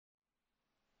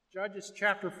Judges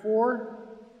chapter 4.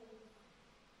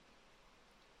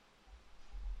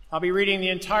 I'll be reading the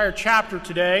entire chapter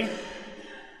today.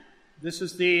 This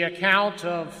is the account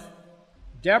of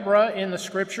Deborah in the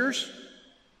Scriptures.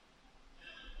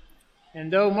 And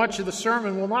though much of the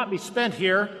sermon will not be spent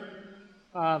here,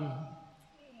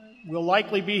 we'll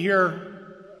likely be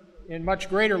here in much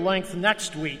greater length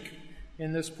next week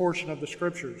in this portion of the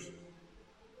Scriptures.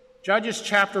 Judges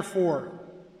chapter 4.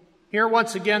 Hear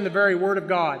once again the very word of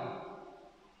God.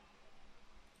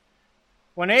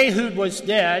 When Ehud was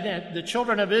dead, the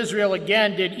children of Israel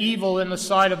again did evil in the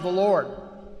sight of the Lord.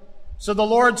 So the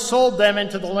Lord sold them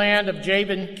into the land of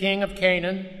Jabin, king of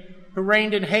Canaan, who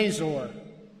reigned in Hazor.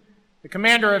 The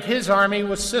commander of his army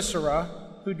was Sisera,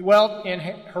 who dwelt in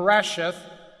Harosheth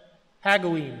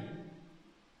Hagoyim.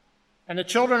 And the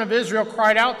children of Israel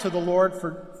cried out to the Lord,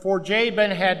 for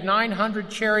Jabin had 900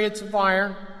 chariots of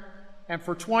iron, and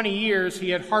for 20 years he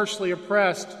had harshly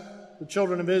oppressed the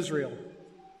children of Israel.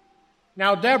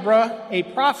 Now Deborah, a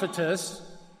prophetess,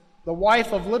 the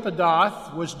wife of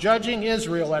Lapidoth, was judging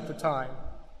Israel at the time.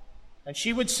 And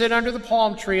she would sit under the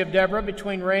palm tree of Deborah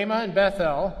between Ramah and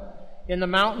Bethel in the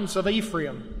mountains of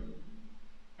Ephraim.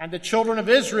 And the children of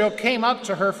Israel came up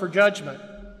to her for judgment.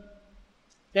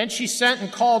 Then she sent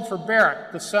and called for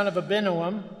Barak, the son of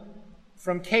Abinoam,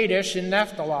 from Kadesh in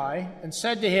Naphtali, and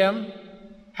said to him,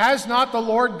 "Has not the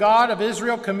Lord God of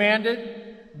Israel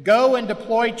commanded, go and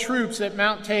deploy troops at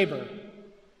Mount Tabor?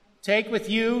 Take with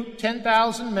you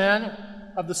 10,000 men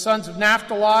of the sons of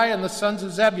Naphtali and the sons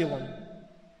of Zebulun.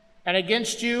 And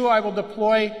against you I will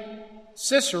deploy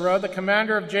Sisera, the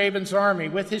commander of Jabin's army,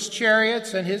 with his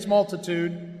chariots and his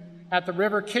multitude at the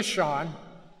river Kishon,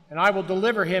 and I will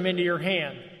deliver him into your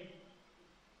hand."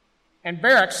 And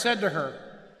Barak said to her,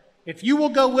 "If you will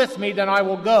go with me, then I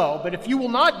will go, but if you will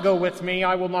not go with me,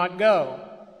 I will not go."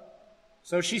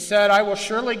 So she said, "I will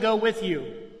surely go with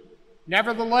you.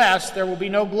 Nevertheless, there will be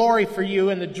no glory for you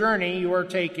in the journey you are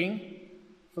taking,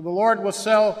 for the Lord will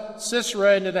sell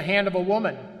Sisera into the hand of a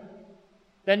woman."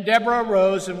 Then Deborah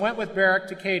arose and went with Barak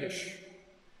to Kadesh.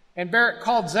 And Barak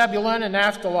called Zebulun and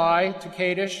Naphtali to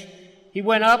Kadesh. He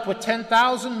went up with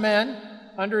 10,000 men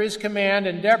under his command,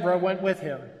 and Deborah went with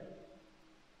him.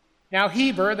 Now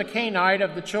Heber, the Canaanite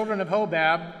of the children of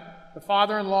Hobab, the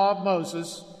father-in-law of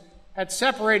Moses, had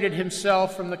separated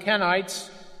himself from the Kenites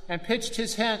and pitched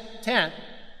his tent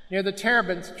near the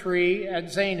terebinth tree at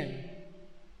Zanin,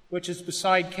 which is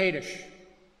beside Kadesh.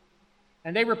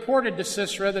 And they reported to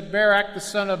Sisera that Barak, the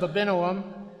son of Abinoam,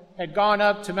 had gone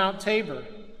up to Mount Tabor.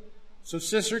 So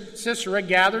Sisera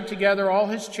gathered together all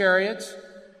his chariots,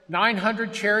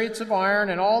 900 chariots of iron,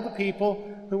 and all the people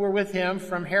who were with him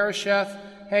from Harosheth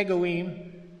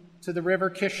Hagoyim to the river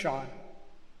Kishon.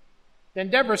 Then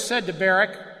Deborah said to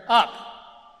Barak, "Up,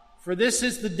 for this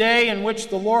is the day in which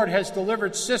the Lord has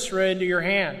delivered Sisera into your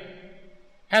hand.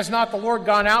 Has not the Lord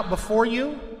gone out before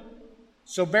you?"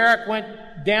 So Barak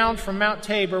went down from Mount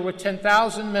Tabor with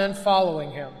 10,000 men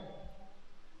following him.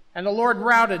 And the Lord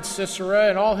routed Sisera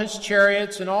and all his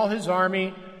chariots and all his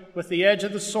army with the edge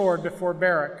of the sword before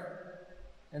Barak.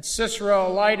 And Sisera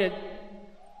alighted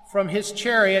from his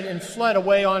chariot and fled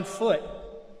away on foot.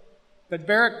 But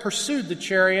Barak pursued the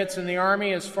chariots and the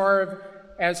army as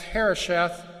far as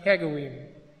Harosheth Hagoyim.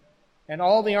 And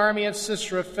all the army of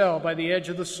Sisera fell by the edge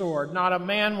of the sword. Not a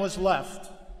man was left.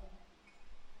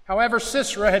 However,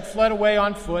 Sisera had fled away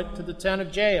on foot to the tent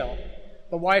of Jael,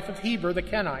 the wife of Heber the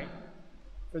Kenite.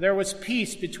 For there was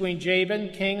peace between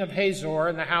Jabin, king of Hazor,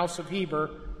 and the house of Heber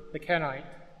the Kenite.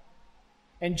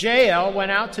 And Jael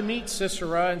went out to meet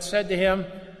Sisera and said to him,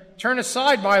 "Turn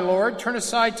aside, my lord, turn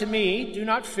aside to me, do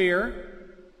not fear."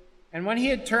 And when he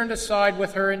had turned aside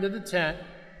with her into the tent,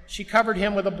 she covered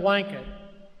him with a blanket.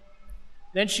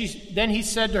 Then he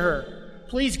said to her,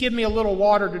 "Please give me a little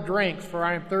water to drink, for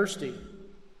I am thirsty."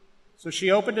 So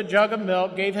she opened a jug of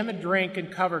milk, gave him a drink,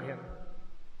 and covered him.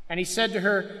 And he said to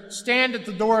her, "Stand at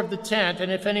the door of the tent,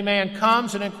 and if any man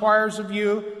comes and inquires of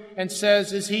you and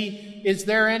says, 'Is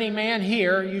there any man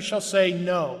here?' you shall say,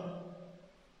 'No.'"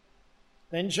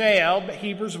 Then Jael,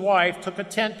 Heber's wife, took a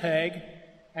tent peg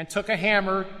and took a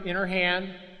hammer in her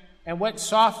hand and went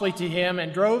softly to him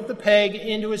and drove the peg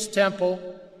into his temple,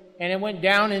 and it went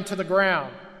down into the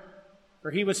ground,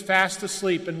 for he was fast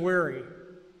asleep and weary.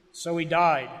 So he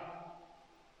died.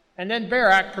 And then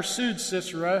Barak pursued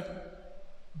Sisera.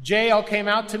 Jael came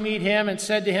out to meet him and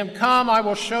said to him, "Come, I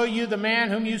will show you the man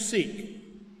whom you seek."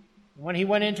 And when he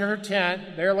went into her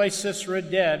tent, there lay Sisera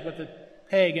dead with a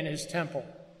peg in his temple.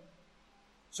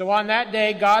 So on that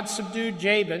day God subdued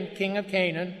Jabin, king of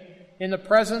Canaan, in the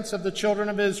presence of the children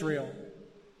of Israel.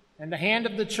 And the hand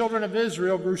of the children of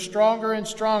Israel grew stronger and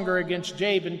stronger against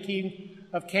Jabin, king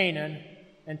of Canaan,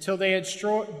 until they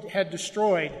had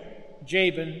destroyed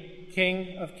Jabin,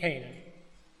 king of Canaan.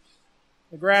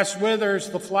 The grass withers,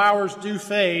 the flowers do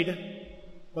fade,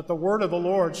 but the word of the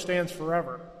Lord stands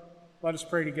forever. Let us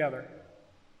pray together.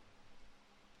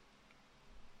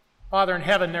 Father in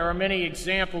heaven, there are many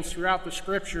examples throughout the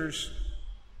Scriptures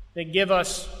that give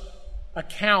us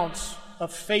accounts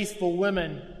of faithful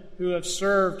women who have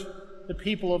served the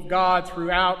people of God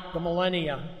throughout the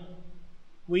millennia.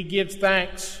 We give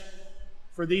thanks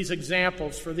for these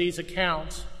examples, for these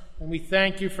accounts, and we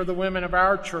thank you for the women of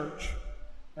our church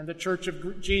and the Church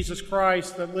of Jesus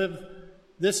Christ that live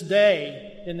this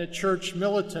day in the church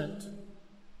militant.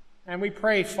 And we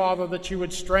pray, Father, that you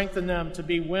would strengthen them to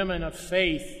be women of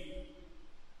faith,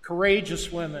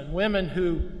 courageous women, women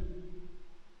who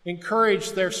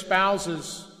encourage their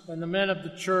spouses and the men of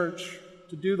the church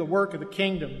to do the work of the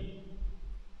kingdom,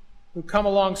 who come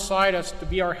alongside us to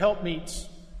be our helpmeets,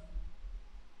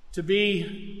 to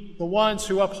be the ones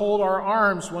who uphold our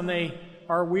arms when they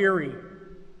are weary,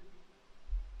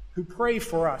 who pray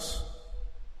for us,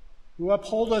 who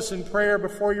uphold us in prayer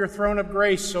before your throne of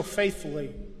grace so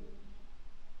faithfully,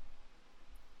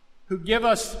 who give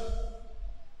us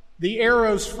the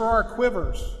arrows for our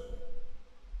quivers,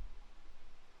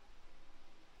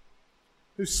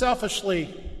 who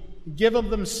selfishly give of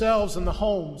themselves in the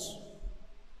homes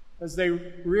as they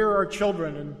rear our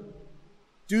children and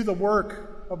do the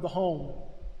work of the home.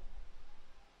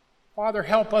 Father,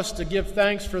 help us to give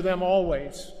thanks for them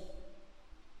always.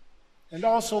 And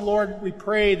also, Lord, we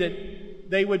pray that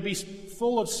they would be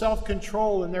full of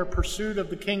self-control in their pursuit of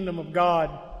the kingdom of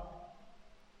God,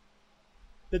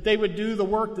 that they would do the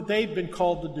work that they've been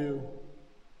called to do,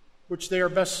 which they are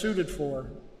best suited for,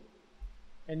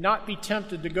 and not be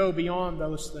tempted to go beyond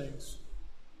those things.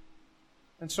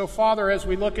 And so, Father, as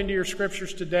we look into your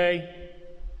Scriptures today,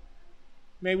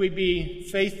 may we be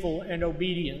faithful and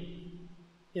obedient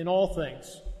in all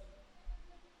things.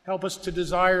 Help us to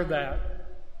desire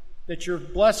that your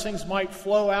blessings might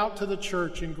flow out to the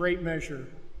church in great measure,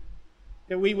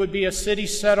 that we would be a city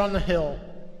set on the hill,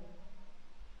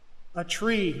 a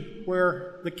tree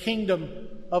where the kingdom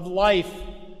of life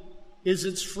is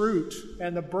its fruit,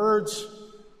 and the birds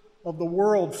of the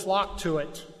world flock to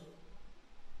it,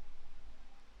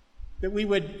 that we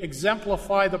would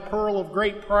exemplify the pearl of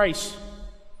great price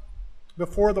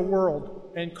before the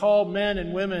world and call men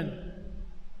and women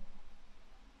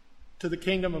to the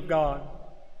kingdom of God.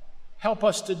 Help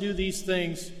us to do these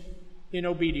things in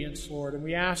obedience, Lord. And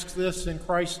we ask this in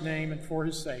Christ's name and for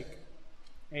his sake.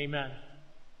 Amen.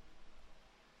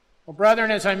 Well, brethren,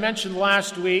 as I mentioned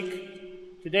last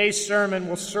week, today's sermon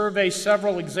will survey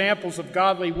several examples of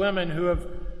godly women who have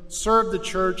served the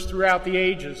church throughout the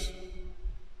ages.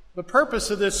 The purpose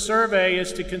of this survey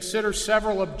is to consider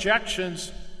several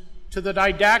objections to the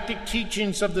didactic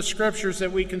teachings of the Scriptures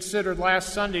that we considered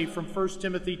last Sunday from 1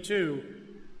 Timothy 2,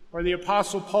 where the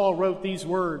Apostle Paul wrote these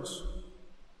words: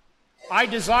 I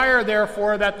desire,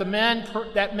 therefore, that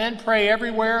men pray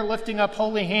everywhere, lifting up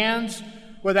holy hands,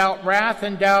 without wrath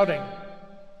and doubting.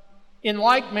 In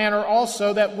like manner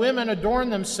also that women adorn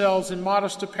themselves in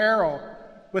modest apparel,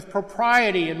 with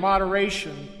propriety and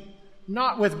moderation,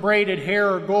 not with braided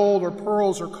hair or gold or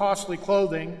pearls or costly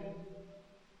clothing,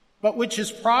 but which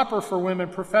is proper for women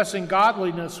professing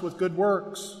godliness with good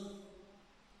works.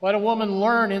 Let a woman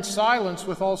learn in silence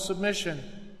with all submission.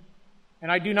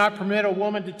 And I do not permit a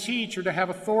woman to teach or to have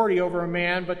authority over a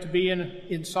man, but to be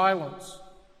in silence.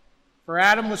 For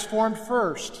Adam was formed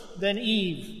first, then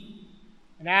Eve.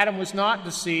 And Adam was not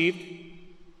deceived,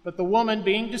 but the woman,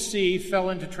 being deceived,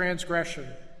 fell into transgression.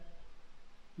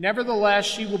 Nevertheless,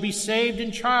 she will be saved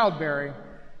in childbearing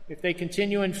if they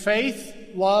continue in faith,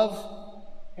 love,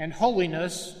 and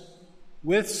holiness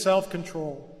with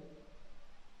self-control.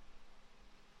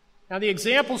 Now, the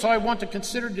examples I want to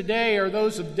consider today are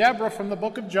those of Deborah from the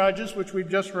book of Judges, which we've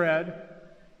just read,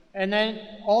 and then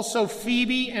also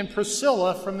Phoebe and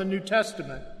Priscilla from the New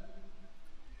Testament.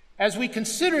 As we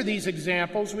consider these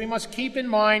examples, we must keep in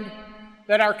mind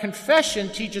that our confession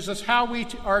teaches us how we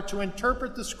are to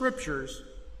interpret the Scriptures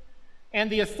and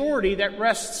the authority that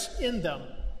rests in them.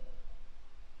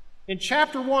 In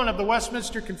chapter 1 of the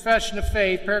Westminster Confession of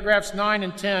Faith, paragraphs 9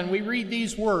 and 10, we read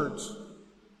these words: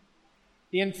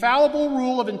 The infallible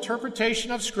rule of interpretation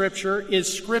of Scripture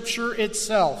is Scripture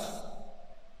itself,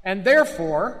 and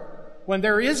therefore, when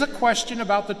there is a question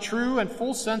about the true and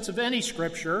full sense of any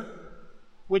Scripture,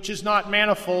 which is not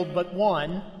manifold but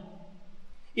one,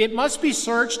 it must be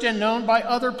searched and known by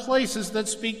other places that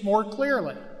speak more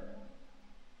clearly.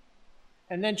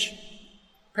 And then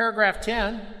paragraph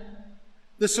 10,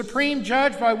 the supreme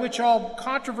judge by which all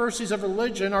controversies of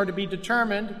religion are to be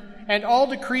determined, and all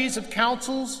decrees of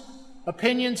councils,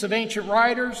 opinions of ancient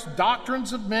writers,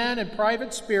 doctrines of men, and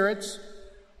private spirits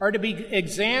are to be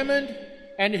examined,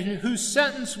 and in whose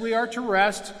sentence we are to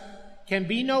rest, can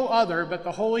be no other but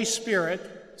the Holy Spirit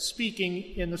speaking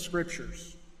in the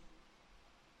Scriptures.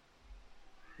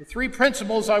 The three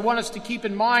principles I want us to keep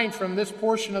in mind from this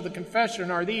portion of the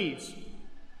confession are these.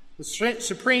 The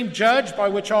supreme judge by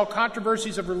which all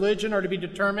controversies of religion are to be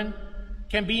determined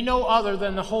can be no other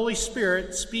than the Holy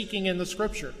Spirit speaking in the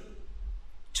Scripture.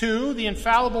 2, the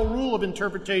infallible rule of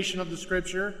interpretation of the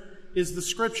Scripture is the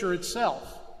Scripture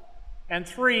itself. And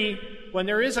 3, when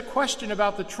there is a question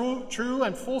about the true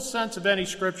and full sense of any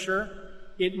Scripture,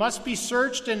 it must be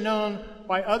searched and known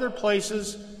by other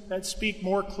places that speak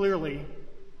more clearly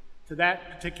to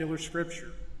that particular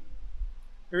Scripture.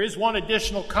 There is one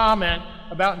additional comment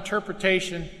about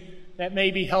interpretation that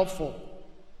may be helpful.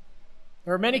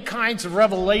 There are many kinds of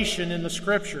revelation in the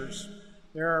Scriptures.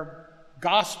 There are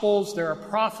Gospels, there are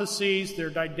prophecies, there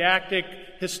are didactic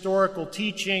historical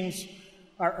teachings,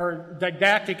 or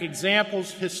didactic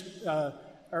examples,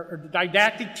 or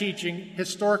didactic teaching,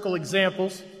 historical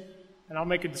examples, and I'll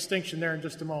make a distinction there in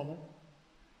just a moment.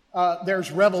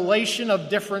 There's revelation of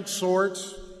different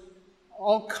sorts,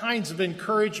 all kinds of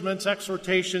encouragements,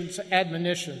 exhortations,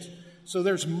 admonitions. So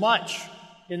there's much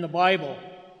in the Bible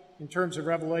in terms of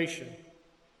revelation.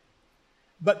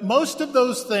 But most of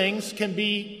those things can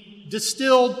be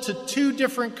distilled to two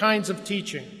different kinds of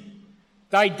teaching.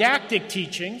 Didactic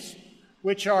teachings,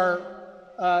 which are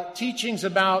teachings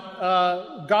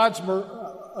about God's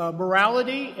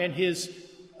morality and His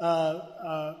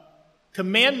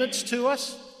commandments to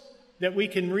us that we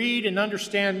can read and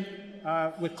understand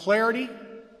with clarity.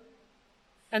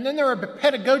 And then there are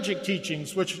pedagogic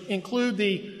teachings, which include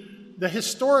the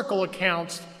historical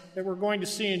accounts that we're going to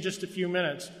see in just a few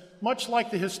minutes, much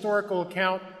like the historical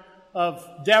account of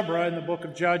Deborah in the book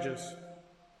of Judges.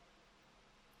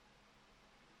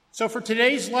 So for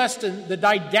today's lesson, the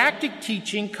didactic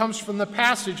teaching comes from the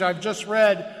passage I've just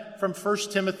read from 1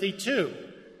 Timothy 2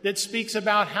 that speaks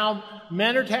about how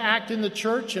men are to act in the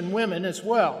church and women as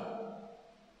well.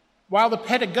 While the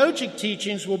pedagogic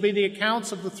teachings will be the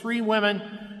accounts of the three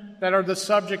women that are the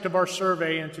subject of our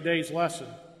survey in today's lesson.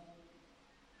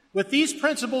 With these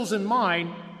principles in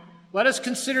mind, let us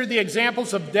consider the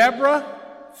examples of Deborah,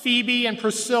 Phoebe, and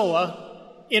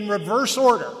Priscilla in reverse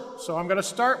order. So I'm going to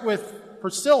start with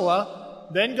Priscilla,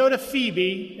 then go to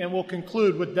Phoebe, and we'll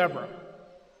conclude with Deborah.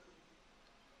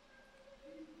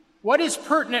 What is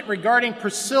pertinent regarding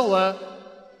Priscilla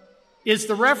is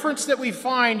the reference that we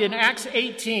find in Acts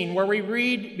 18, where we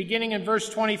read, beginning in verse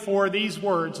 24, these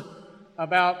words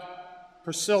about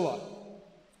Priscilla.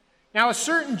 Now a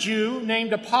certain Jew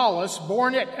named Apollos,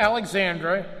 born at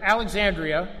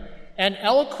Alexandria, an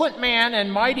eloquent man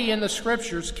and mighty in the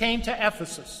Scriptures, came to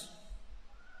Ephesus.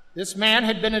 This man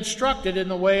had been instructed in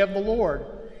the way of the Lord,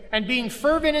 and being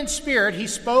fervent in spirit, he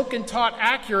spoke and taught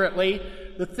accurately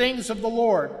the things of the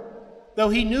Lord, though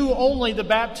he knew only the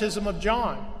baptism of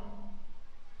John.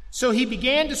 So he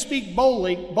began to speak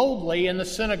boldly in the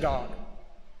synagogue.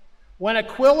 When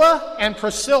Aquila and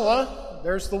Priscilla,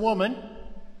 there's the woman,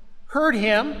 heard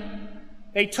him,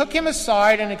 they took him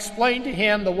aside and explained to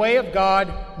him the way of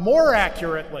God more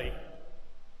accurately.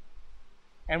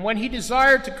 And when he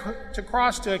desired to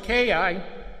cross to Achaia,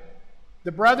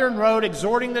 the brethren wrote,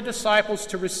 exhorting the disciples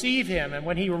to receive him. And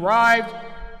when he arrived,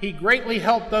 he greatly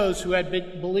helped those who had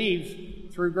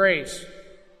believed through grace.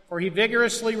 For he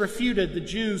vigorously refuted the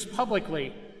Jews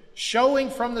publicly, showing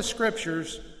from the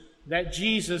Scriptures that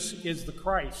Jesus is the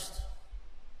Christ.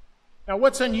 Now,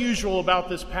 what's unusual about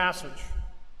this passage?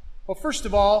 Well, first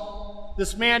of all,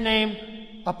 this man named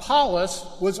Apollos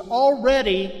was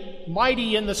already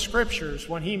mighty in the Scriptures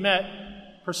when he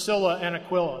met Priscilla and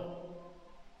Aquila.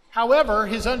 However,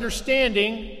 his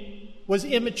understanding was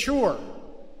immature.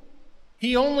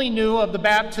 He only knew of the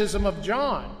baptism of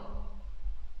John.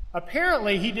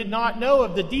 Apparently, he did not know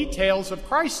of the details of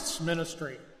Christ's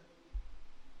ministry.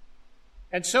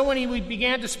 And so when he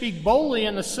began to speak boldly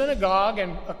in the synagogue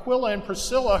and Aquila and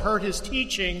Priscilla heard his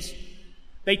teachings,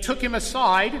 they took him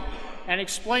aside and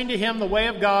explained to him the way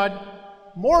of God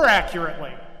more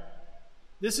accurately.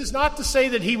 This is not to say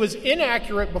that he was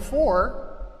inaccurate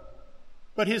before,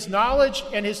 but his knowledge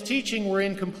and his teaching were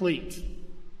incomplete.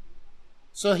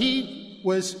 So he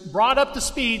was brought up to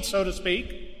speed, so to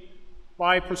speak,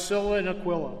 by Priscilla and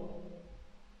Aquila.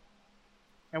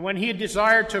 And when he had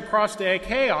desired to cross to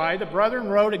Achaia, the brethren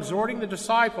wrote, exhorting the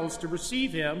disciples to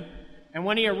receive him. And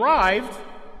when he arrived,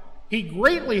 He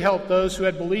greatly helped those who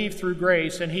had believed through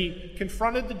grace, and he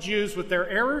confronted the Jews with their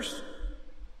errors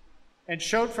and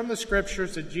showed from the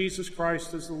Scriptures that Jesus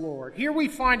Christ is the Lord. Here we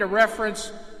find a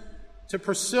reference to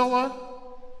Priscilla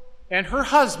and her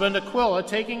husband Aquila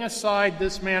taking aside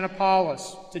this man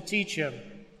Apollos to teach him,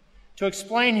 to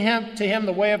explain to him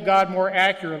the way of God more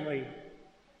accurately.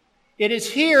 It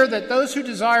is here that those who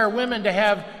desire women to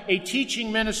have a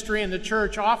teaching ministry in the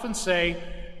church often say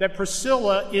that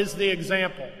Priscilla is the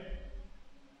example.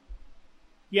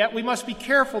 Yet we must be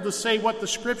careful to say what the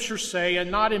Scriptures say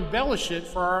and not embellish it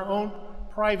for our own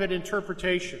private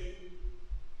interpretation.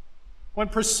 When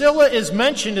Priscilla is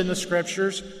mentioned in the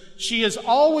Scriptures, she is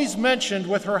always mentioned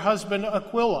with her husband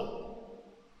Aquila.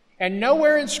 And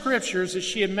nowhere in Scriptures is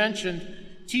she mentioned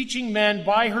teaching men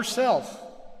by herself.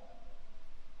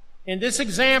 In this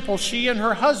example, she and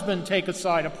her husband take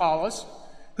aside Apollos,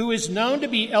 who is known to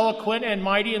be eloquent and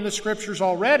mighty in the Scriptures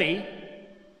already,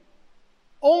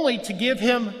 only to give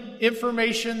him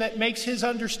information that makes his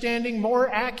understanding more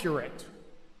accurate.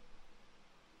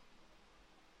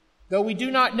 Though we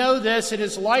do not know this, it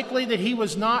is likely that he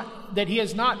has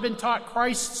not been taught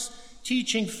Christ's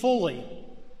teaching fully,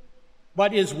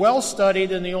 but is well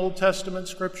studied in the Old Testament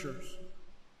Scriptures.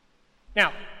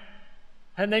 Now,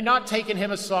 had they not taken him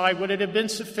aside, would it have been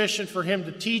sufficient for him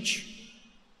to teach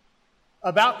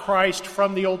about Christ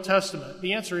from the Old Testament?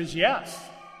 The answer is yes.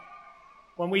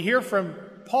 When we hear from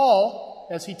Paul,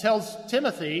 as he tells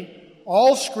Timothy,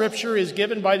 all Scripture is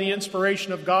given by the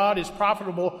inspiration of God, is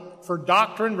profitable for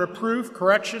doctrine, reproof,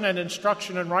 correction, and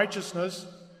instruction in righteousness,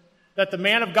 that the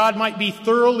man of God might be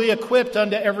thoroughly equipped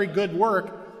unto every good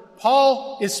work.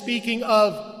 Paul is speaking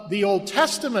of the Old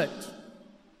Testament,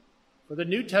 for the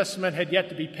New Testament had yet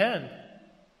to be penned.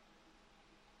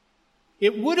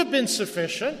 It would have been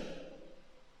sufficient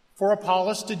for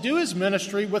Apollos to do his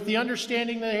ministry with the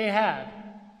understanding that he had.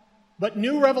 But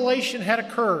new revelation had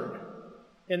occurred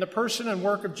in the person and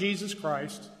work of Jesus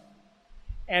Christ,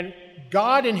 and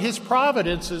God in his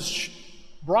providences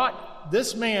brought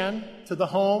this man to the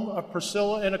home of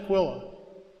Priscilla and Aquila,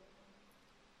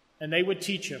 and they would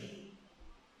teach him.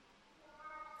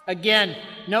 Again,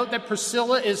 note that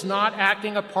Priscilla is not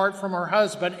acting apart from her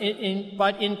husband,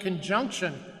 but in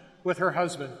conjunction with her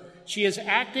husband. She is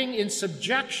acting in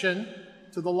subjection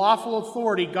to the lawful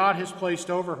authority God has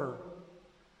placed over her.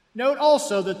 Note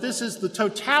also that this is the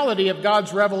totality of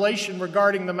God's revelation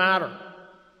regarding the matter.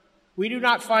 We do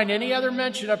not find any other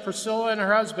mention of Priscilla and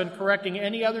her husband correcting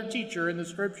any other teacher in the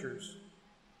Scriptures.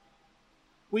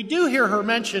 We do hear her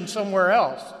mentioned somewhere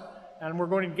else, and we're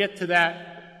going to get to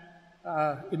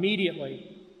that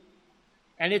immediately.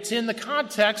 And it's in the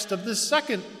context of this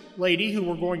second lady who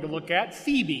we're going to look at,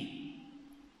 Phoebe.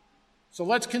 So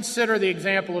let's consider the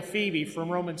example of Phoebe from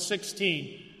Romans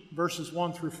 16, verses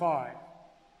 1 through 5.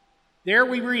 There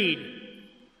we read,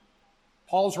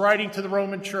 Paul's writing to the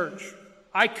Roman church,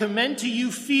 I commend to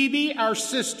you Phoebe, our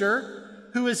sister,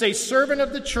 who is a servant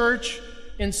of the church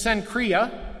in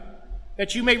Cenchrea,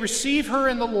 that you may receive her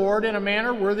in the Lord in a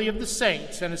manner worthy of the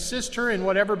saints, and assist her in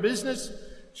whatever business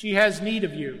she has need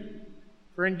of you.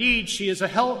 For indeed she is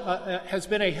has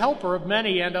been a helper of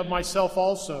many and of myself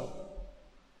also.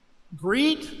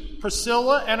 Greet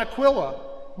Priscilla and Aquila,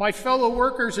 my fellow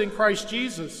workers in Christ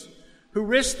Jesus, who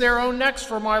risked their own necks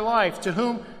for my life, to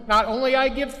whom not only I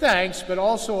give thanks, but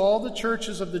also all the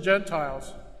churches of the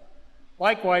Gentiles.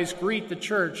 Likewise, greet the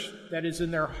church that is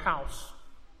in their house.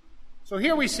 So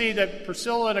here we see that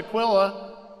Priscilla and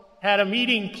Aquila had a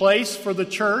meeting place for the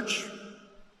church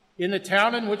in the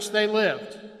town in which they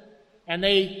lived, and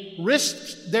they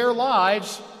risked their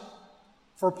lives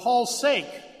for Paul's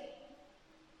sake.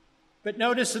 But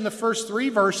notice in the first 3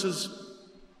 verses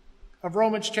of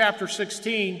Romans chapter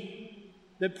 16,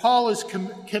 that Paul is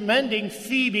commending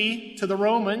Phoebe to the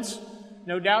Romans.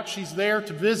 No doubt she's there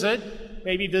to visit,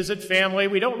 maybe visit family.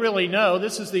 We don't really know.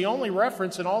 This is the only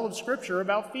reference in all of Scripture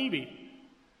about Phoebe.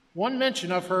 One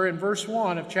mention of her in verse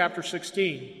 1 of chapter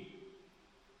 16.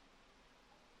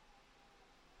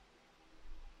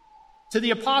 To the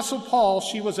Apostle Paul,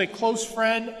 she was a close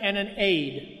friend and an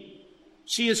aid.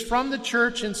 She is from the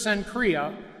church in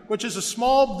Cenchrea, which is a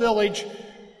small village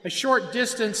a short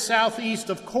distance southeast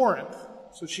of Corinth.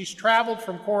 So she's traveled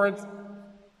from Corinth,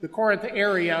 the Corinth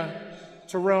area,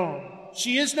 to Rome.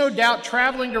 She is no doubt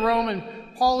traveling to Rome, and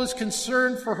Paul is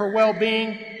concerned for her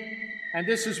well-being, and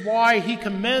this is why he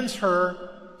commends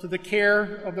her to the care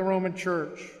of the Roman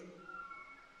church.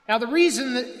 Now, the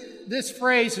reason that this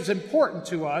phrase is important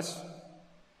to us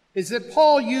is that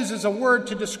Paul uses a word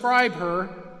to describe her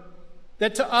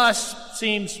that to us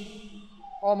seems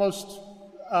almost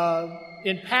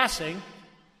in passing,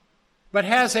 but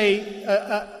has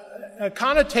a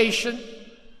connotation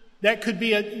that could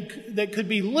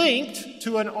be linked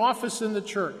to an office in the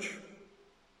church.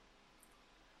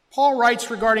 Paul writes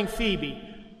regarding Phoebe,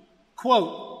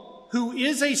 quote, who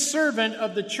is a servant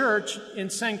of the church in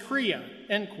Cenchrea,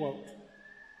 end quote.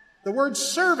 The word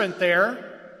servant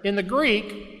there in the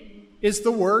Greek is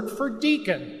the word for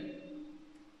deacon,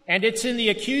 and it's in the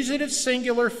accusative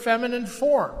singular feminine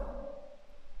form.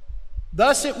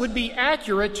 Thus, it would be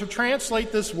accurate to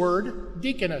translate this word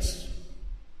deaconess.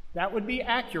 That would be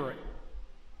accurate.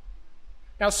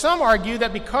 Now, some argue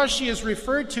that because she is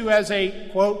referred to as a,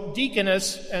 quote,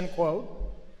 deaconess, end quote,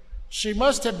 she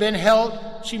must have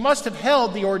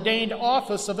held the ordained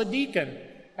office of a deacon,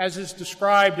 as is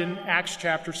described in Acts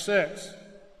chapter 6.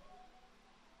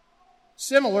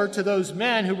 Similar to those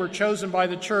men who were chosen by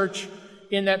the church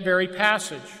in that very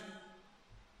passage.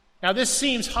 Now, this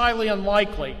seems highly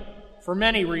unlikely for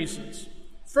many reasons.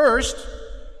 First,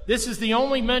 this is the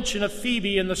only mention of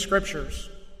Phoebe in the Scriptures.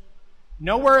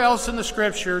 Nowhere else in the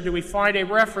Scripture do we find a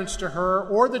reference to her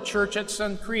or the church at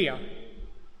Cenchrea.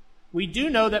 We do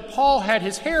know that Paul had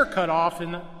his hair cut off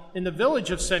in the village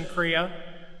of Cenchrea,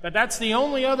 but that's the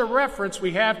only other reference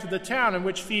we have to the town in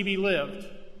which Phoebe lived.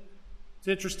 It's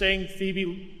interesting,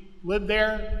 Phoebe lived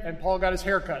there and Paul got his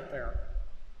hair cut there.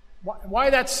 Why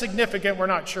that's significant, we're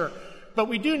not sure. But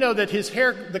we do know that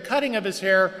the cutting of his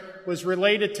hair was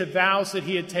related to vows that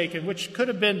he had taken, which could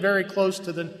have been very close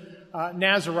to the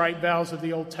Nazirite vows of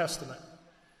the Old Testament.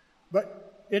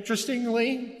 But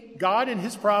interestingly, God in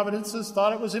his providences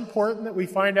thought it was important that we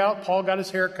find out Paul got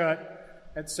his hair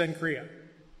cut at Cenchrea.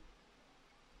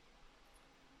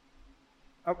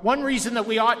 One reason that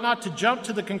we ought not to jump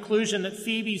to the conclusion that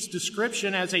Phoebe's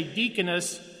description as a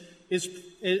deaconess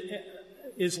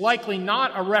is likely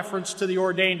not a reference to the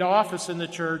ordained office in the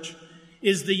church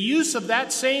is the use of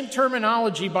that same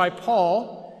terminology by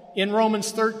Paul in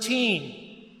Romans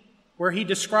 13, where he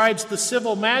describes the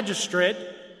civil magistrate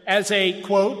as a,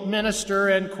 quote, minister,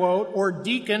 end quote, or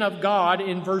deacon of God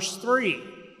in verse 3.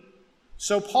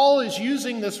 So Paul is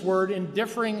using this word in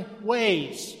differing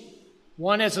ways.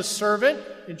 One as a servant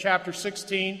in chapter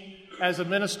 16, as a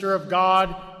minister of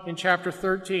God in chapter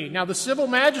 13. Now, the civil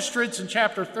magistrates in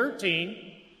chapter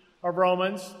 13 of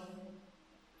Romans,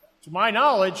 to my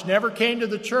knowledge, never came to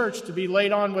the church to be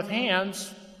laid on with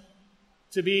hands,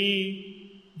 to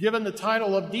be given the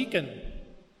title of deacon.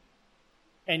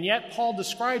 And yet Paul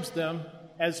describes them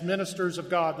as ministers of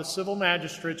God, the civil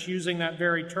magistrates, using that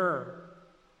very term.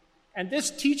 And this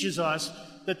teaches us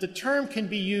that the term can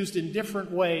be used in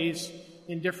different ways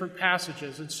in different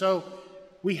passages. And so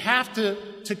we have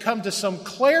to come to some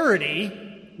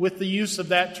clarity with the use of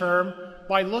that term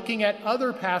by looking at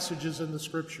other passages in the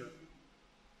Scripture.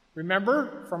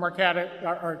 Remember, from our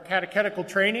catechetical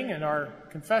training and our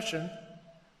confession,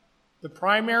 the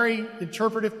primary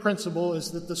interpretive principle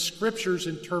is that the Scriptures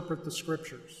interpret the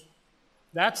Scriptures.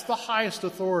 That's the highest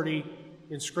authority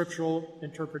in scriptural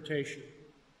interpretation.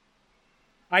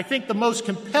 I think the most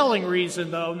compelling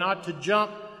reason, though, not to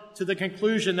jump to the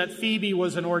conclusion that Phoebe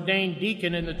was an ordained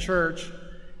deacon in the church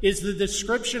is the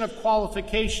description of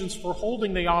qualifications for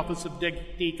holding the office of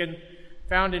deacon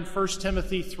found in 1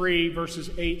 Timothy 3, verses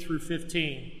 8 through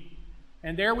 15.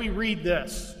 And there we read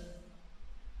this.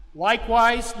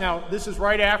 Likewise, now this is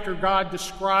right after God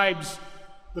describes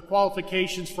the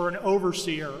qualifications for an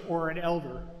overseer or an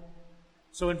elder.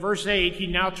 So in verse 8, he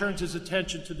now turns his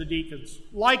attention to the deacons.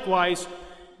 Likewise,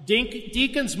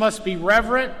 deacons must be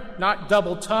reverent, not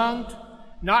double-tongued,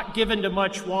 not given to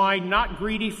much wine, not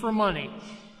greedy for money,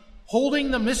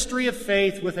 holding the mystery of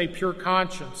faith with a pure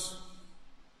conscience.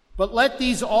 But let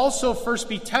these also first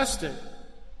be tested.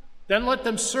 Then let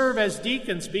them serve as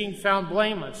deacons, being found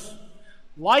blameless.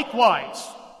 Likewise,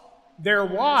 their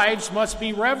wives must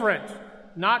be reverent,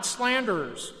 not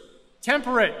slanderers,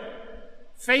 temperate,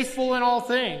 faithful in all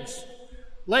things.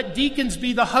 Let deacons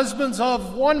be the husbands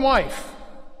of one wife,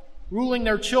 ruling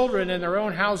their children in their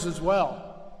own houses well.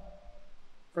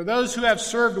 For those who have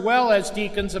served well as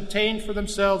deacons obtain for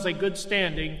themselves a good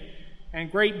standing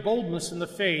and great boldness in the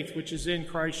faith which is in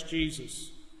Christ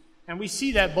Jesus. And we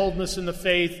see that boldness in the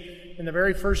faith in the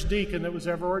very first deacon that was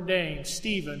ever ordained,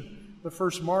 Stephen, the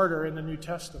first martyr in the New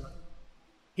Testament.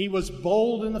 He was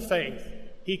bold in the faith.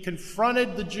 He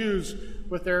confronted the Jews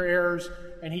with their errors,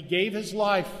 and he gave his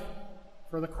life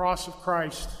for the cross of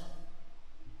Christ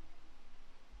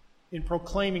in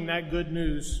proclaiming that good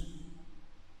news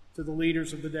to the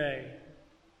leaders of the day.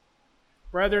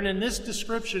 Brethren, in this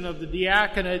description of the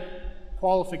diaconate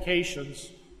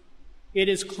qualifications, it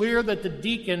is clear that the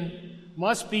deacon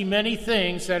must be many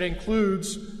things that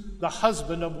includes the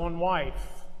husband of one wife.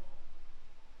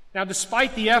 Now,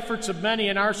 despite the efforts of many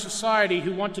in our society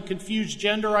who want to confuse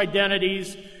gender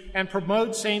identities and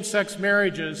promote same-sex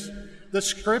marriages, the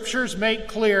Scriptures make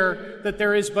clear that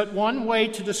there is but one way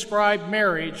to describe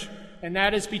marriage, and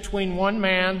that is between one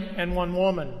man and one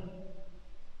woman.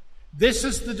 This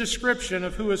is the description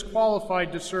of who is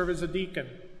qualified to serve as a deacon,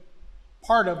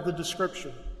 part of the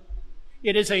description.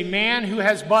 It is a man who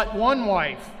has but one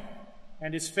wife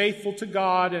and is faithful to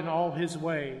God in all his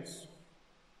ways.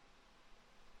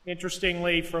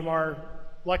 Interestingly, from our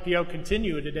Lectio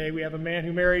Continua today, we have a man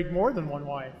who married more than one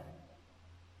wife.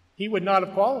 He would not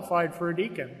have qualified for a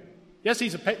deacon. Yes,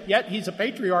 yet he's a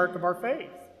patriarch of our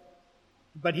faith,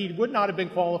 but he would not have been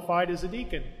qualified as a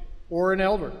deacon or an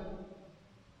elder.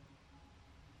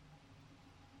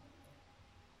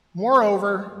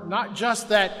 Moreover, not just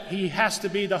that he has to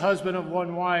be the husband of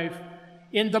one wife,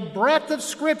 in the breadth of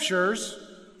Scriptures,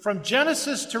 from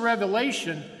Genesis to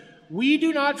Revelation, we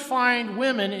do not find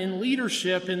women in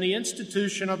leadership in the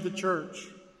institution of the church,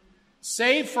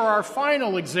 save for our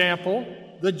final example,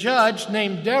 the judge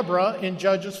named Deborah in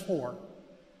Judges 4.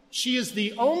 She is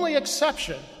the only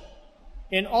exception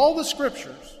in all the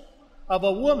Scriptures of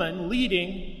a woman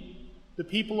leading the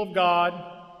people of God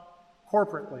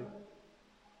corporately.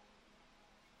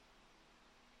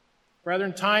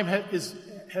 Brethren, time has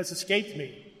escaped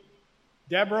me.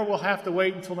 Deborah will have to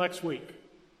wait until next week.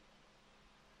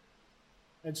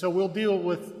 And so we'll deal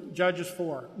with Judges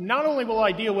 4. Not only will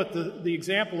I deal with the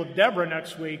example of Deborah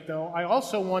next week, though, I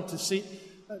also want to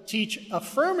teach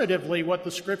affirmatively what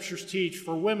the Scriptures teach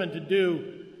for women to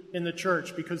do in the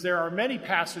church, because there are many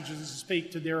passages that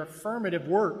speak to their affirmative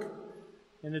work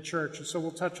in the church. And so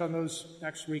we'll touch on those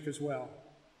next week as well.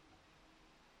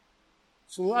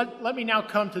 So let me now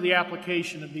come to the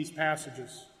application of these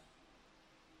passages.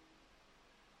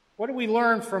 What do we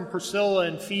learn from Priscilla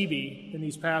and Phoebe in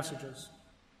these passages?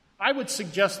 I would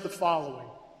suggest the following.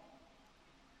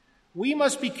 We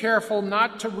must be careful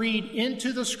not to read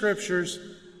into the Scriptures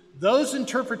those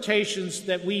interpretations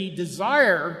that we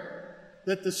desire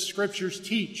that the Scriptures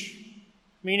teach.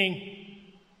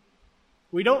 Meaning,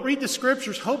 we don't read the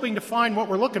Scriptures hoping to find what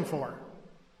we're looking for,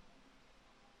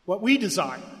 what we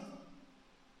desire.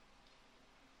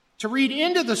 To read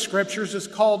into the Scriptures is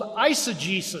called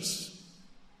eisegesis.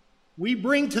 We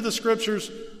bring to the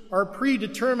Scriptures our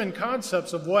predetermined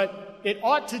concepts of what it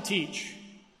ought to teach.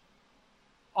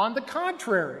 On the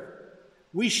contrary,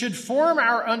 we should form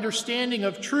our understanding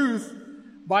of truth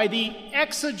by the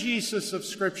exegesis of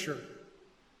Scripture.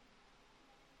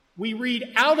 We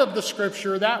read out of the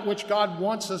Scripture that which God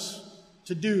wants us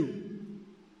to do.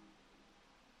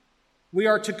 We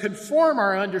are to conform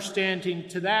our understanding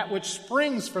to that which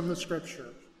springs from the Scripture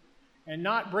and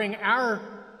not bring our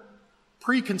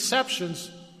preconceptions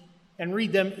and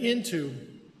read them into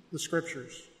the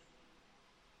Scriptures.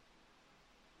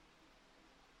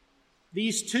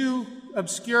 These two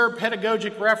obscure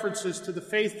pedagogic references to the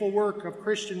faithful work of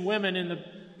Christian women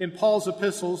in Paul's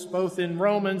epistles, both in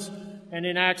Romans and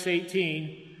in Acts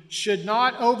 18, should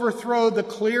not overthrow the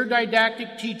clear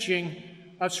didactic teaching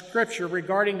of Scripture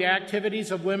regarding the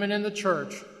activities of women in the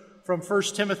church from 1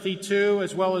 Timothy 2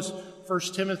 as well as 1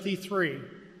 Timothy 3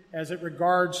 as it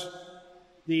regards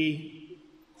the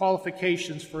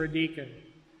qualifications for a deacon.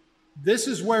 This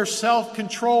is where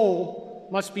self-control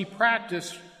must be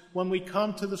practiced when we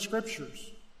come to the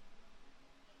Scriptures.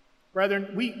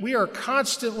 Brethren, we are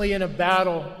constantly in a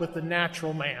battle with the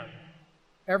natural man,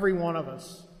 every one of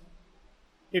us.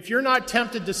 If you're not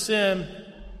tempted to sin,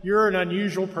 you're an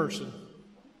unusual person.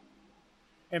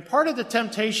 And part of the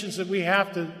temptations that we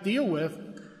have to deal with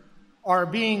are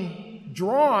being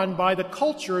drawn by the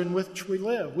culture in which we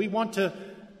live. We want to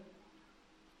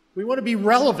be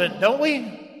relevant, don't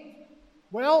we?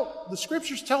 Well, the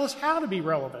Scriptures tell us how to be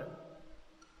relevant.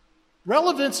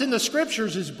 Relevance in the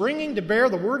Scriptures is bringing to bear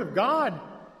the Word of God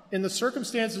in the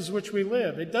circumstances in which we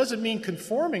live. It doesn't mean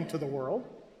conforming to the world.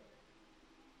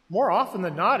 More often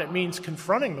than not, it means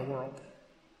confronting the world.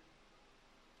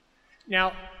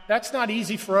 Now, that's not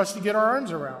easy for us to get our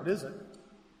arms around, is it?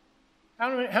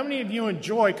 How many of you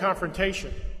enjoy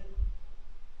confrontation?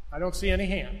 I don't see any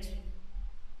hands.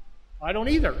 I don't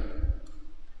either.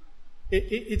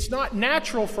 It's not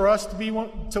natural for us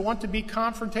to want to be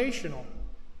confrontational.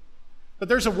 But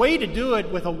there's a way to do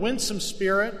it with a winsome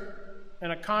spirit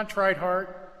and a contrite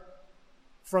heart,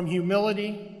 from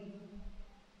humility,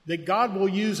 that God will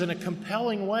use in a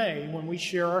compelling way when we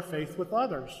share our faith with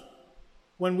others,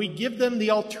 when we give them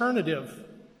the alternative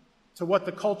to what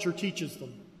the culture teaches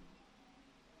them.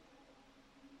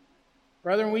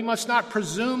 Brethren, we must not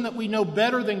presume that we know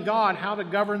better than God how to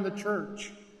govern the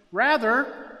church.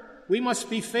 Rather, we must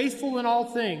be faithful in all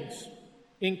things,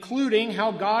 including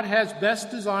how God has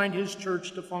best designed his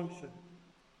church to function.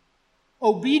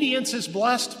 Obedience is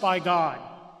blessed by God.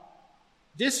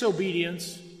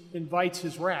 Disobedience invites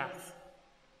his wrath.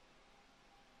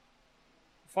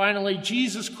 Finally,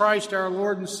 Jesus Christ, our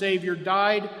Lord and Savior,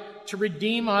 died to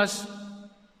redeem us,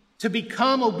 to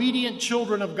become obedient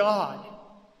children of God.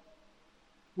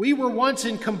 We were once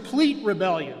in complete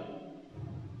rebellion,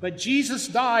 but Jesus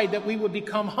died that we would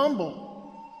become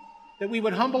humble, that we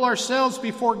would humble ourselves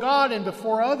before God and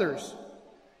before others,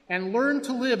 and learn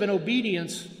to live in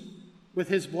obedience with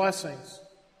his blessings.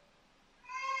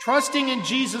 Trusting in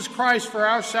Jesus Christ for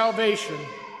our salvation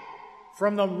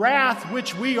from the wrath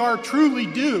which we are truly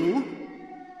due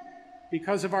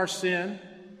because of our sin,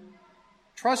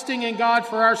 trusting in God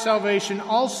for our salvation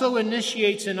also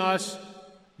initiates in us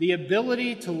the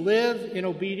ability to live in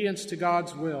obedience to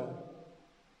God's will.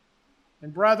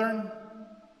 And brethren,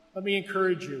 let me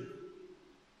encourage you.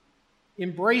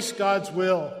 Embrace God's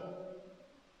will.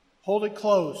 Hold it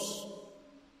close.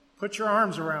 Put your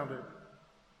arms around it.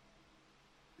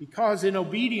 Because in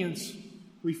obedience,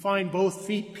 we find both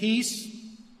peace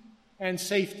and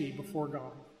safety before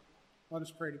God. Let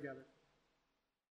us pray together.